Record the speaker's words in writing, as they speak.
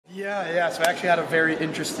Yeah. So I actually had a very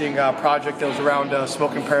interesting project that was around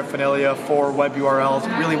smoking paraphernalia for web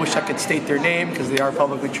URLs. Really wish I could state their name because they are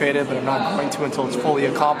publicly traded, but I'm not going to until it's fully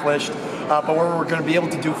accomplished. But what we're going to be able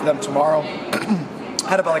to do for them tomorrow,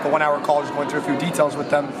 I had about like a 1 hour call just going through a few details with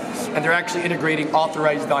them, and they're actually integrating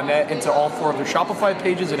authorized.net into all 4 of their Shopify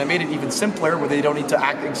pages, and I made it even simpler where they don't need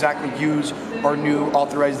to exactly use our new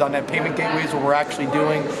authorized.net payment gateways. What we're actually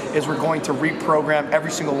doing is we're going to reprogram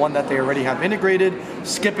every single one that they already have integrated,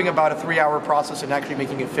 skipping about a 3-hour process and actually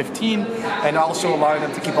making it 15, and also allowing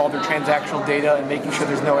them to keep all their transactional data and making sure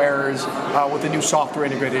there's no errors with the new software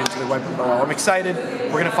integrated into the web URL. I'm excited.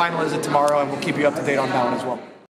 We're going to finalize it tomorrow, and we'll keep you up to date on that one as well.